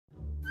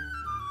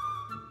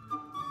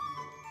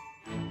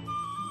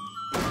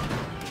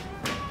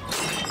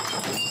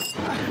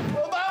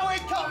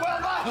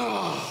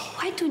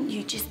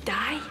you just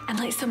die and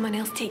let someone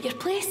else take your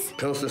place?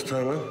 Pills this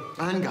time, huh?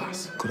 And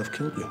gas. Could have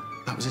killed you.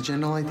 That was a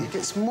general idea. It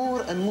gets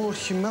more and more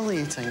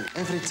humiliating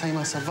every time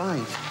I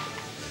survive.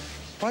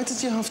 Why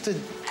did you have to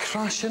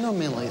crash in on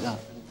me like that?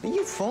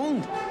 You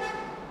phoned.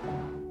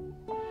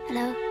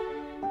 Hello?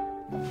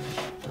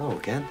 Hello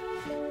again.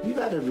 You've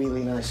had a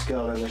really nice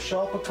girl in the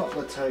shop a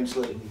couple of times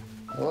lately.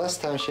 The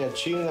last time she had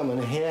chewing gum in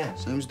her hair.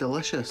 Sounds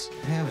delicious.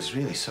 Yeah, it was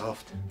really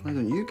soft. Why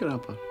don't you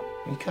grab her?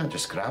 You can't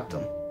just grab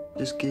them.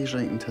 Just gaze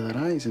right into their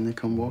eyes and they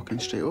come walking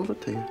straight over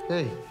to you.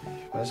 Hey,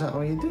 is that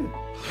all you do?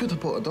 I would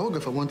have bought a dog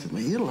if I wanted my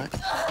ear licked.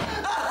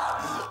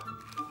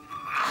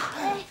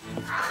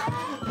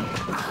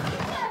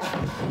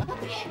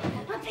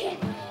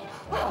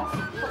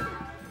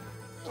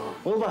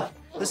 Wilbur,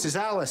 this is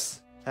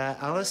Alice.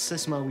 Alice,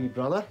 this is my wee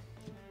brother.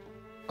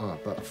 Oh,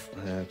 but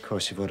of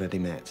course you've already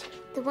met.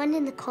 The one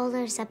in the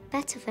collar is a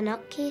bit of a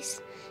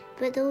nutcase,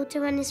 but the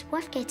older one is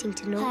worth getting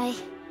to know. Hi.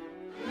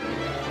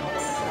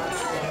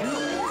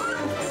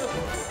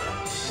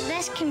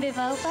 This can be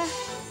Wilbur.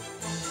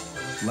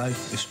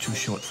 Life is too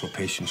short for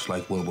patients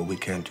like Wilbur. We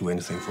can't do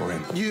anything for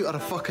him. You are a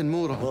fucking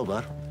moron.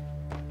 Wilbur,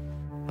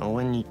 well,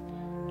 when you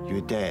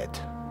were dead,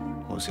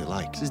 what was it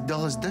like? It's as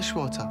dull as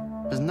dishwater.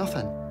 There's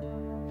nothing.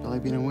 Well,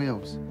 I've been in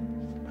Wales.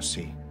 I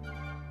see.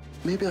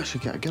 Maybe I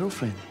should get a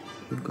girlfriend.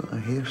 You've got a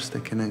hair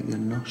sticking out your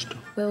nostril.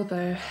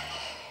 Wilbur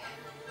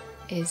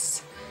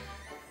is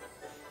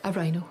a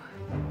rhino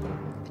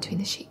between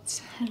the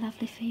sheets. How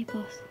lovely for you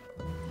both.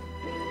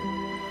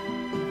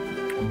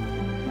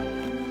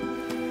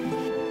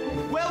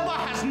 Wilbur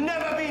has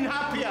never been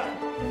happier.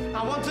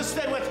 I want to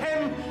stay with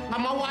him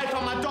and my wife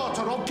and my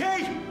daughter,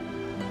 okay?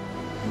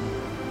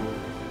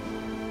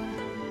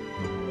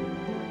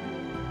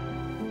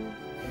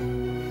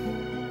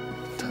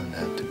 Turned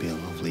out to be a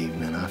lovely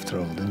evening after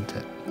all, didn't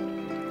it?